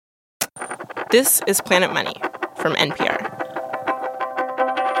This is Planet Money from NPR.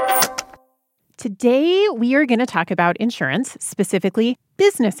 Today, we are going to talk about insurance, specifically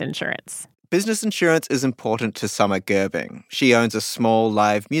business insurance. Business insurance is important to Summer Gerbing. She owns a small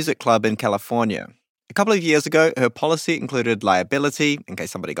live music club in California. A couple of years ago, her policy included liability in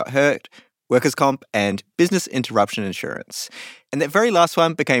case somebody got hurt, workers' comp, and business interruption insurance. And that very last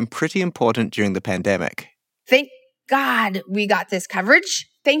one became pretty important during the pandemic. Thank God we got this coverage.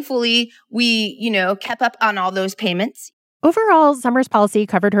 Thankfully, we, kept up on all those payments. Overall, Summer's policy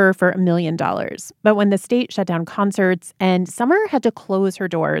covered her for $1 million. But when the state shut down concerts and Summer had to close her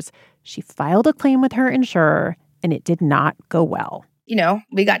doors, she filed a claim with her insurer, and it did not go well.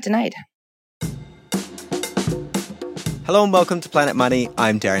 We got denied. Hello and welcome to Planet Money.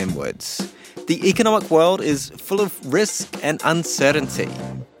 I'm Darian Woods. The economic world is full of risk and uncertainty.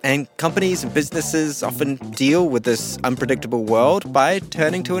 And companies and businesses often deal with this unpredictable world by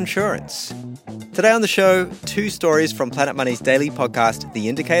turning to insurance. Today on the show, two stories from Planet Money's daily podcast, The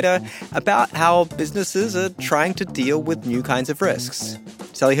Indicator, about how businesses are trying to deal with new kinds of risks.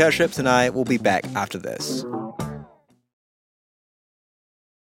 Sally Herships and I will be back after this.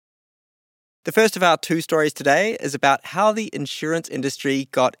 The first of our two stories today is about how the insurance industry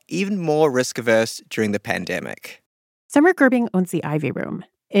got even more risk-averse during the pandemic. Summer Gerbing owns the Ivy Room.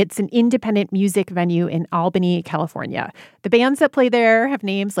 It's an independent music venue in Albany, California. The bands that play there have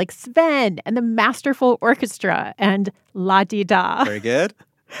names like Sven and the Masterful Orchestra and La Di Da. Very good.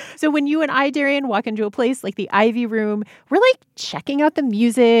 So when you and I, Darian, walk into a place like the Ivy Room, we're like checking out the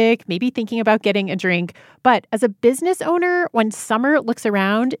music, maybe thinking about getting a drink. But as a business owner, when Summer looks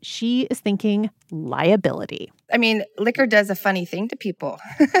around, she is thinking liability. I mean, liquor does a funny thing to people.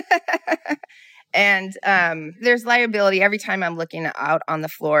 And there's liability every time I'm looking out on the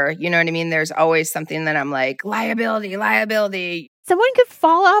floor. You know what I mean? There's always something that I'm like, liability. Someone could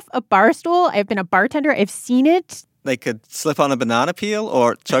fall off a bar stool. I've been a bartender. I've seen it. They could slip on a banana peel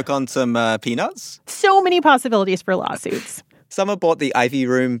or choke on some peanuts. So many possibilities for lawsuits. Summer bought the Ivy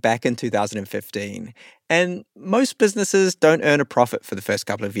Room back in 2015. And most businesses don't earn a profit for the first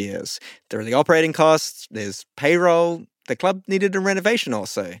couple of years. There are the operating costs, there's payroll. The club needed a renovation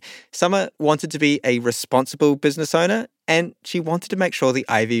also. Summer wanted to be a responsible business owner, and she wanted to make sure the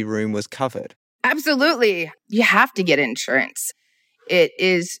Ivy Room was covered. Absolutely. You have to get insurance. It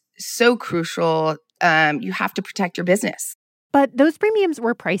is so crucial. You have to protect your business. But those premiums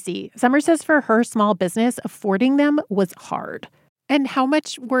were pricey. Summer says for her small business, affording them was hard. And how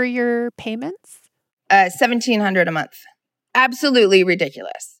much were your payments? $1,700 a month. Absolutely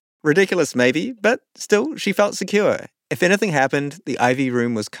ridiculous. Ridiculous maybe, but still she felt secure. If anything happened, the Ivy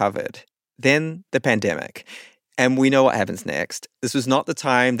Room was covered. Then the pandemic. And we know what happens next. This was not the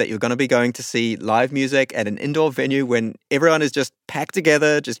time that you're going to be going to see live music at an indoor venue when everyone is just packed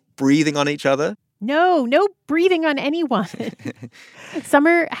together, just breathing on each other. No breathing on anyone.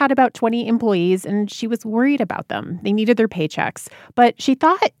 Summer had about 20 employees, and she was worried about them. They needed their paychecks. But she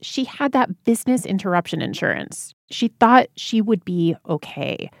thought she had that business interruption insurance. She thought she would be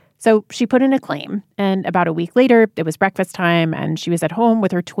okay. So she put in a claim, and about a week later, it was breakfast time, and she was at home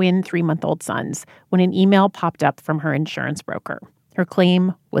with her twin 3-month-old sons when an email popped up from her insurance broker. Her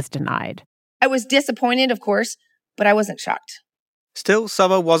claim was denied. I was disappointed, of course, but I wasn't shocked. Still,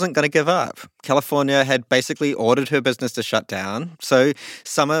 Summer wasn't going to give up. California had basically ordered her business to shut down, so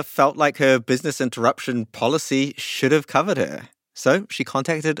Summer felt like her business interruption policy should have covered her. So she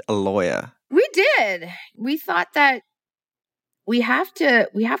contacted a lawyer. We did. We thought that we have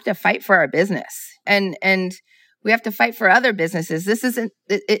to fight for our business and we have to fight for other businesses. This isn't,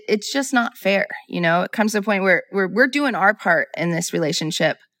 it's just not fair. It comes to a point where we're doing our part in this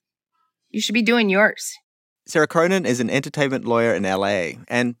relationship. You should be doing yours. Sarah Cronin is an entertainment lawyer in LA,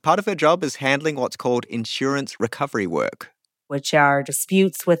 and part of her job is handling what's called insurance recovery work, which are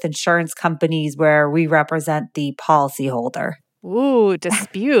disputes with insurance companies where we represent the policyholder. Ooh,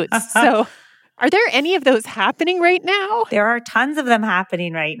 disputes. So are there any of those happening right now? There are tons of them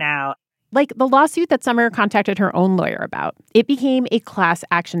happening right now. Like the lawsuit that Summer contacted her own lawyer about. It became a class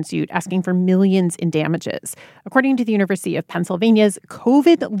action suit asking for millions in damages. According to the University of Pennsylvania's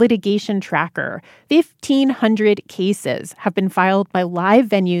COVID litigation tracker, 1,500 cases have been filed by live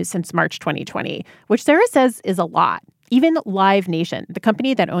venues since March 2020, which Sarah says is a lot. Even Live Nation, the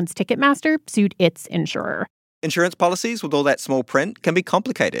company that owns Ticketmaster, sued its insurer. Insurance policies with all that small print can be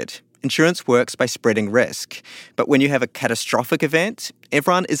complicated. Insurance works by spreading risk. But when you have a catastrophic event,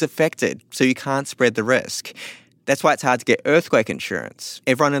 everyone is affected, so you can't spread the risk. That's why it's hard to get earthquake insurance.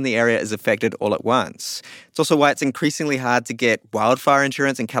 Everyone in the area is affected all at once. It's also why it's increasingly hard to get wildfire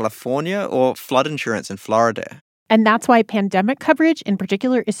insurance in California or flood insurance in Florida. And that's why pandemic coverage in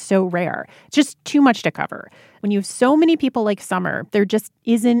particular is so rare. It's just too much to cover. When you have so many people like Summer, there just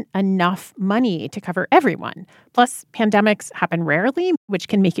isn't enough money to cover everyone. Plus, pandemics happen rarely, which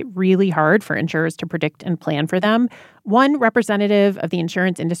can make it really hard for insurers to predict and plan for them. One representative of the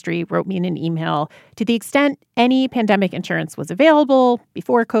insurance industry wrote me in an email, to the extent any pandemic insurance was available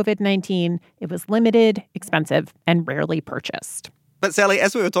before COVID-19, it was limited, expensive, and rarely purchased. But Sally,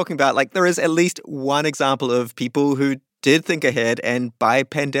 as we were talking about, there is at least one example of people who did think ahead and buy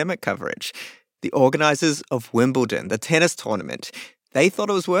pandemic coverage. The organizers of Wimbledon, the tennis tournament, they thought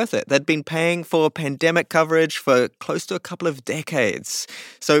it was worth it. They'd been paying for pandemic coverage for close to a couple of decades.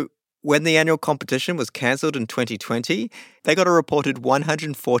 So when the annual competition was cancelled in 2020, they got a reported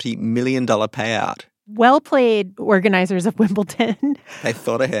 $140 million payout. Well played, organizers of Wimbledon. They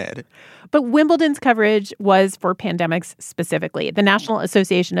thought ahead. But Wimbledon's coverage was for pandemics specifically. The National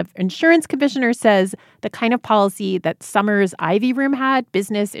Association of Insurance Commissioners says the kind of policy that Summer's Ivy Room had,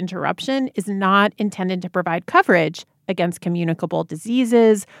 business interruption, is not intended to provide coverage against communicable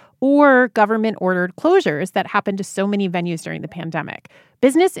diseases or government-ordered closures that happened to so many venues during the pandemic.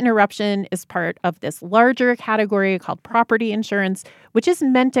 Business interruption is part of this larger category called property insurance, which is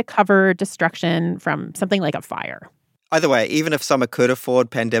meant to cover destruction from something like a fire. Either way, even if Summer could afford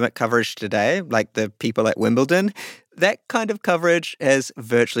pandemic coverage today, like the people at Wimbledon, that kind of coverage has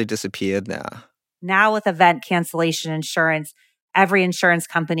virtually disappeared now. Now with event cancellation insurance, every insurance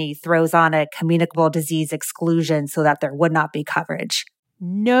company throws on a communicable disease exclusion so that there would not be coverage.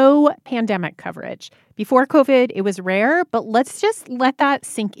 No pandemic coverage. Before COVID, it was rare, but let's just let that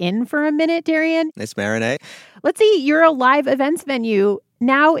sink in for a minute, Darian. Let's marinate. Let's say you're a live events venue.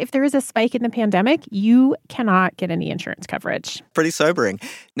 Now, if there is a spike in the pandemic, you cannot get any insurance coverage. Pretty sobering.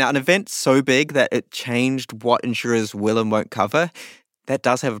 Now, an event so big that it changed what insurers will and won't cover, that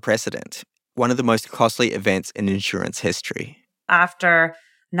does have a precedent. One of the most costly events in insurance history. After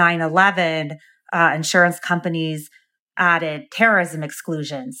 9/11, insurance companies added terrorism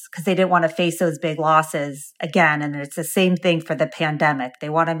exclusions because they didn't want to face those big losses again. And it's the same thing for the pandemic. They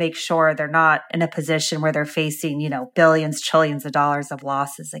want to make sure they're not in a position where they're facing, billions, trillions of dollars of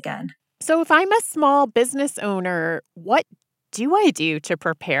losses again. So if I'm a small business owner, what do I do to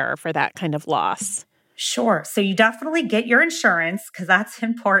prepare for that kind of loss? Sure. So you definitely get your insurance because that's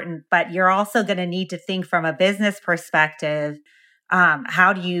important, but you're also going to need to think from a business perspective,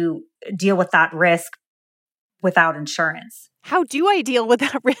 how do you deal with that risk without insurance? How do I deal with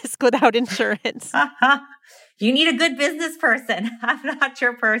that risk without insurance? You need a good business person. I'm not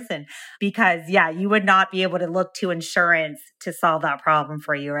your person because, you would not be able to look to insurance to solve that problem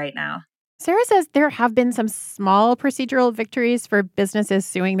for you right now. Sarah says there have been some small procedural victories for businesses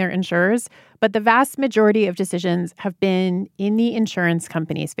suing their insurers, but the vast majority of decisions have been in the insurance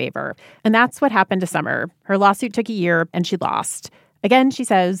company's favor. And that's what happened to Summer. Her lawsuit took a year and she lost. Again, she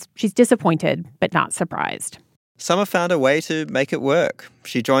says she's disappointed, but not surprised. Summer found a way to make it work.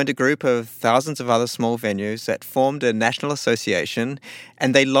 She joined a group of thousands of other small venues that formed a national association,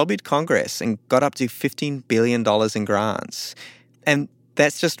 and they lobbied Congress and got up to $15 billion in grants. And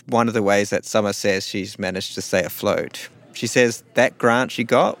that's just one of the ways that Summer says she's managed to stay afloat. She says that grant she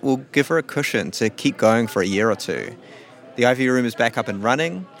got will give her a cushion to keep going for a year or two. The Ivy Room is back up and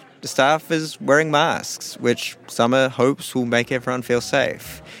running. The staff is wearing masks, which Summer hopes will make everyone feel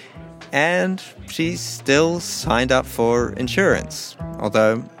safe. And she's still signed up for insurance,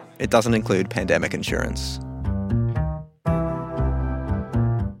 although it doesn't include pandemic insurance.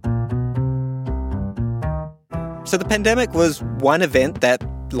 So the pandemic was one event that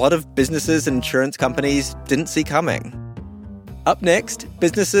a lot of businesses and insurance companies didn't see coming. Up next,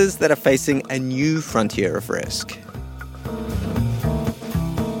 businesses that are facing a new frontier of risk.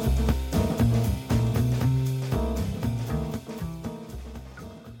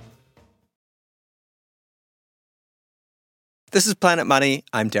 This is Planet Money.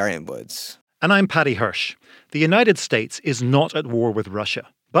 I'm Darian Woods. And I'm Paddy Hirsch. The United States is not at war with Russia,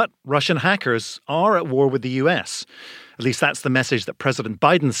 but Russian hackers are at war with the US. At least that's the message that President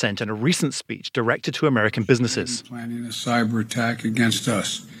Biden sent in a recent speech directed to American businesses. Planning a cyber attack against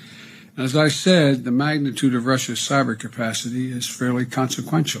us. As I said, the magnitude of Russia's cyber capacity is fairly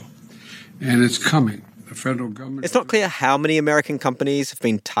consequential, and it's coming. The federal government... It's not clear how many American companies have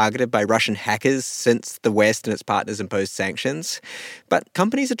been targeted by Russian hackers since the West and its partners imposed sanctions, but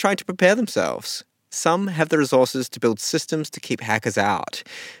companies are trying to prepare themselves. Some have the resources to build systems to keep hackers out,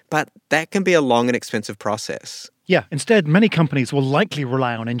 but that can be a long and expensive process. Yeah, instead, many companies will likely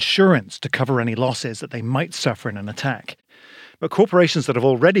rely on insurance to cover any losses that they might suffer in an attack. But corporations that have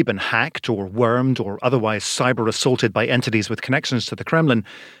already been hacked or wormed or otherwise cyber assaulted by entities with connections to the Kremlin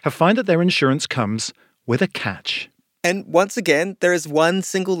have found that their insurance comes with a catch. And once again, there is one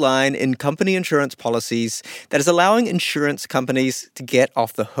single line in company insurance policies that is allowing insurance companies to get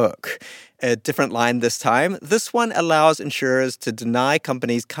off the hook. A different line this time. This one allows insurers to deny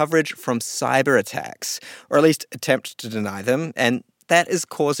companies coverage from cyber attacks, or at least attempt to deny them, and that is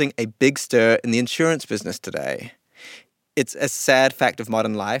causing a big stir in the insurance business today. It's a sad fact of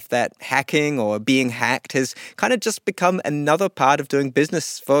modern life that hacking or being hacked has kind of just become another part of doing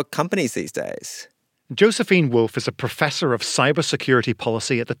business for companies these days. Josephine Wolf is a professor of cybersecurity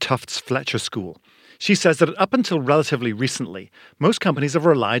policy at the Tufts Fletcher School. She says that up until relatively recently, most companies have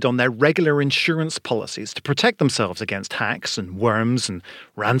relied on their regular insurance policies to protect themselves against hacks and worms and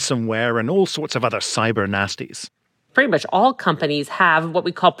ransomware and all sorts of other cyber nasties. Pretty much all companies have what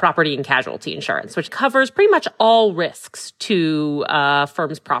we call property and casualty insurance, which covers pretty much all risks to a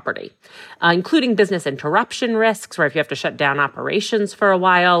firm's property, including business interruption risks, where if you have to shut down operations for a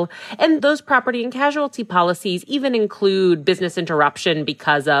while. And those property and casualty policies even include business interruption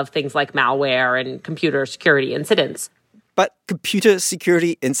because of things like malware and computer security incidents. But computer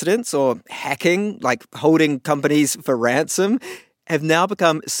security incidents or hacking, like holding companies for ransom, have now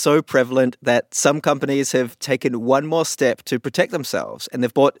become so prevalent that some companies have taken one more step to protect themselves, and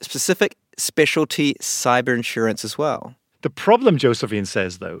they've bought specific specialty cyber insurance as well. The problem, Josephine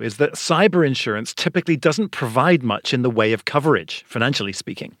says, though, is that cyber insurance typically doesn't provide much in the way of coverage, financially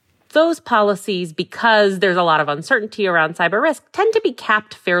speaking. Those policies, because there's a lot of uncertainty around cyber risk, tend to be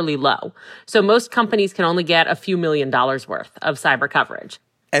capped fairly low. So most companies can only get a few $1 million worth of cyber coverage.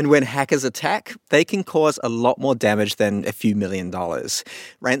 And when hackers attack, they can cause a lot more damage than a few $1 million.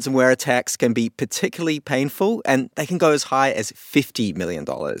 Ransomware attacks can be particularly painful, and they can go as high as $50 million.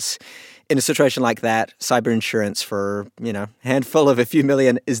 In a situation like that, cyber insurance for, a handful of a few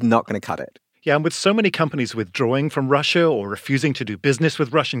million is not going to cut it. Yeah, and with so many companies withdrawing from Russia or refusing to do business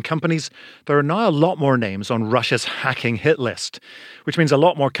with Russian companies, there are now a lot more names on Russia's hacking hit list, which means a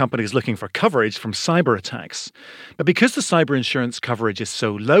lot more companies looking for coverage from cyber attacks. But because the cyber insurance coverage is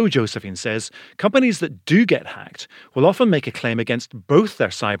so low, Josephine says, companies that do get hacked will often make a claim against both their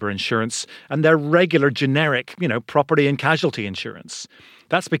cyber insurance and their regular generic, property and casualty insurance.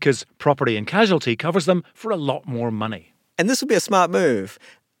 That's because property and casualty covers them for a lot more money. And this would be a smart move.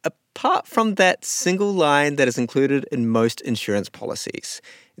 Apart from that single line that is included in most insurance policies.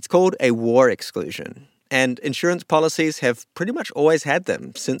 It's called a war exclusion. And insurance policies have pretty much always had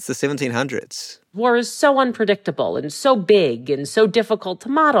them since the 1700s. War is so unpredictable and so big and so difficult to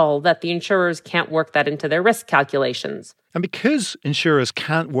model that the insurers can't work that into their risk calculations. And because insurers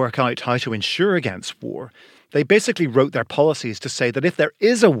can't work out how to insure against war, they basically wrote their policies to say that if there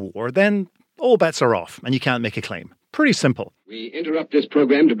is a war, then all bets are off and you can't make a claim. Pretty simple. We interrupt this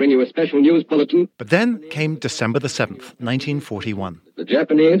program to bring you a special news bulletin. But then came December the 7th, 1941. The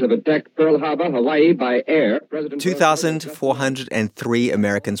Japanese have attacked Pearl Harbor, Hawaii by air. 2,403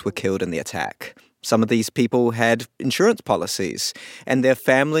 Americans were killed in the attack. Some of these people had insurance policies, and their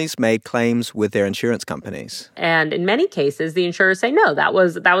families made claims with their insurance companies. And in many cases, the insurers say, no, that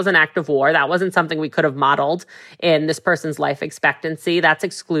was an act of war. That wasn't something we could have modeled in this person's life expectancy. That's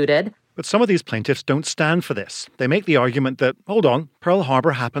excluded. But some of these plaintiffs don't stand for this. They make the argument that, hold on, Pearl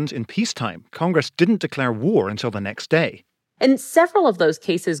Harbor happened in peacetime. Congress didn't declare war until the next day. And several of those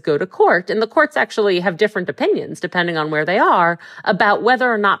cases go to court, and the courts actually have different opinions, depending on where they are, about whether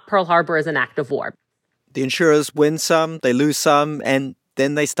or not Pearl Harbor is an act of war. The insurers win some, they lose some, and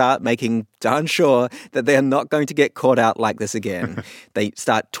then they start making darn sure that they are not going to get caught out like this again. They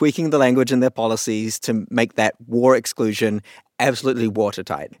start tweaking the language in their policies to make that war exclusion absolutely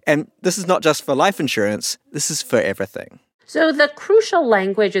watertight. And this is not just for life insurance, this is for everything. So the crucial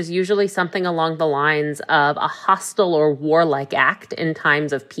language is usually something along the lines of a hostile or warlike act in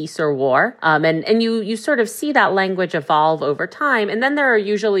times of peace or war. And you sort of see that language evolve over time. And then there are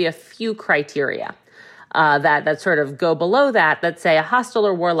usually a few criteria that sort of go below that say a hostile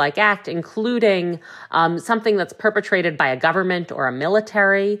or warlike act, including something that's perpetrated by a government or a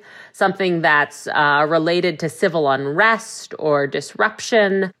military, something that's related to civil unrest or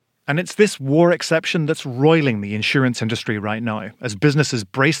disruption. And it's this war exception that's roiling the insurance industry right now, as businesses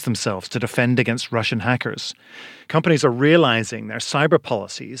brace themselves to defend against Russian hackers. Companies are realizing their cyber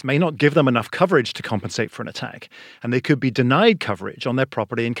policies may not give them enough coverage to compensate for an attack, and they could be denied coverage on their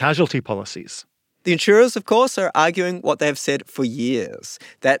property and casualty policies. The insurers, of course, are arguing what they have said for years,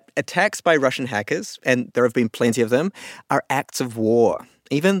 that attacks by Russian hackers, and there have been plenty of them, are acts of war,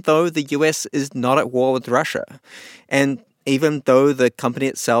 even though the US is not at war with Russia. And even though the company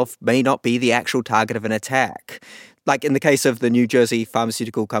itself may not be the actual target of an attack. Like in the case of the New Jersey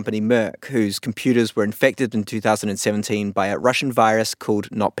pharmaceutical company Merck, whose computers were infected in 2017 by a Russian virus called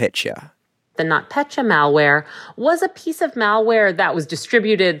NotPetya. the NotPetya malware was a piece of malware that was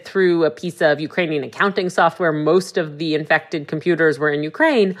distributed through a piece of Ukrainian accounting software. Most of the infected computers were in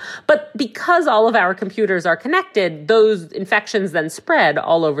Ukraine. But because all of our computers are connected, those infections then spread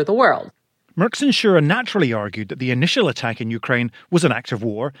all over the world. Merck's insurer naturally argued that the initial attack in Ukraine was an act of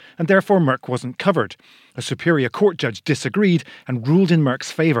war, and therefore Merck wasn't covered. A Superior Court judge disagreed and ruled in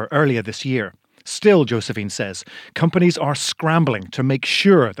Merck's favour earlier this year. Still, Josephine says, companies are scrambling to make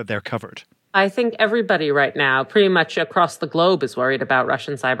sure that they're covered. I think everybody right now, pretty much across the globe, is worried about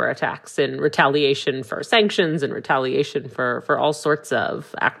Russian cyber attacks in retaliation for sanctions and retaliation for all sorts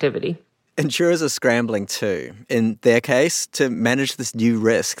of activity. Insurers are scrambling too, in their case, to manage this new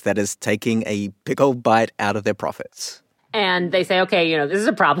risk that is taking a big old bite out of their profits. And they say, okay, this is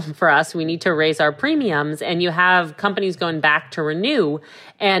a problem for us. We need to raise our premiums. And you have companies going back to renew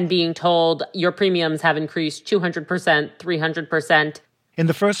and being told your premiums have increased 200%, 300%. In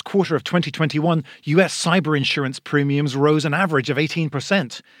the first quarter of 2021, US cyber insurance premiums rose an average of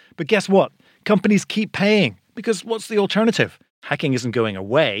 18%. But guess what? Companies keep paying, because what's the alternative? Hacking isn't going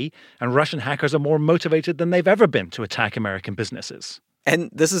away, and Russian hackers are more motivated than they've ever been to attack American businesses.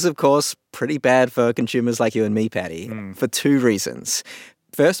 And this is, of course, pretty bad for consumers like you and me, Patty, for two reasons.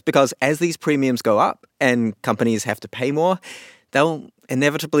 First, because as these premiums go up and companies have to pay more, they'll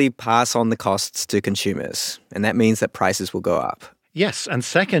inevitably pass on the costs to consumers, and that means that prices will go up. Yes, and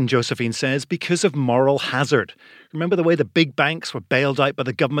second, Josephine says, because of moral hazard. Remember the way the big banks were bailed out by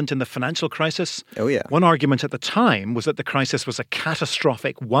the government in the financial crisis? Oh, yeah. One argument at the time was that the crisis was a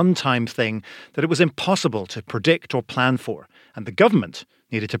catastrophic one-time thing that it was impossible to predict or plan for, and the government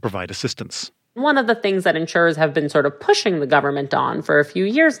needed to provide assistance. One of the things that insurers have been sort of pushing the government on for a few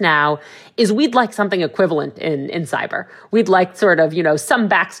years now is we'd like something equivalent in cyber. We'd like sort of, some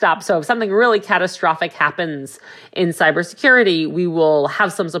backstop. So if something really catastrophic happens in cybersecurity, we will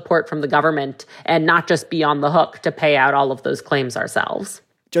have some support from the government and not just be on the hook to pay out all of those claims ourselves.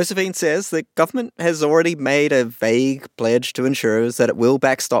 Josephine says the government has already made a vague pledge to insurers that it will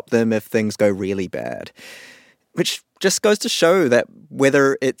backstop them if things go really bad, which just goes to show that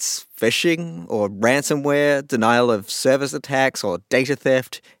whether it's phishing or ransomware, denial of service attacks or data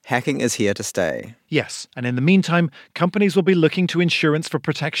theft, hacking is here to stay. Yes, and in the meantime, companies will be looking to insurance for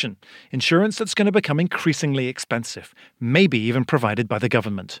protection. Insurance that's going to become increasingly expensive, maybe even provided by the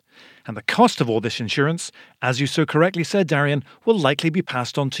government. And the cost of all this insurance, as you so correctly said, Darian, will likely be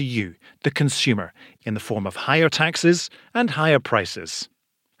passed on to you, the consumer, in the form of higher taxes and higher prices.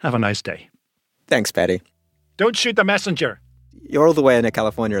 Have a nice day. Thanks, Patty. Don't shoot the messenger. You're all the way into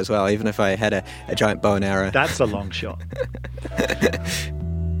California as well, even if I had a giant bow and arrow. That's a long shot.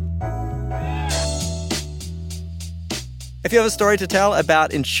 If you have a story to tell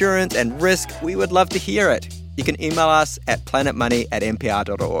about insurance and risk, we would love to hear it. You can email us at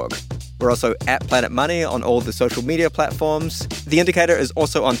planetmoney@npr.org. We're also at Planet Money on all the social media platforms. The Indicator is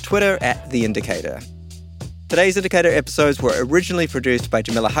also on Twitter @The Indicator. Today's Indicator episodes were originally produced by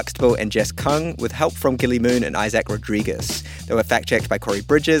Jamila Huxtable and Jess Kung with help from Gilly Moon and Isaac Rodriguez. They were fact-checked by Corey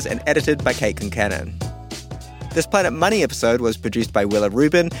Bridges and edited by Kate Concannon. This Planet Money episode was produced by Willa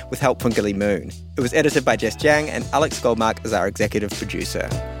Rubin with help from Gilly Moon. It was edited by Jess Jiang, and Alex Goldmark is our executive producer.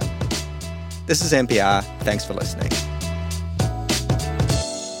 This is NPR. Thanks for listening.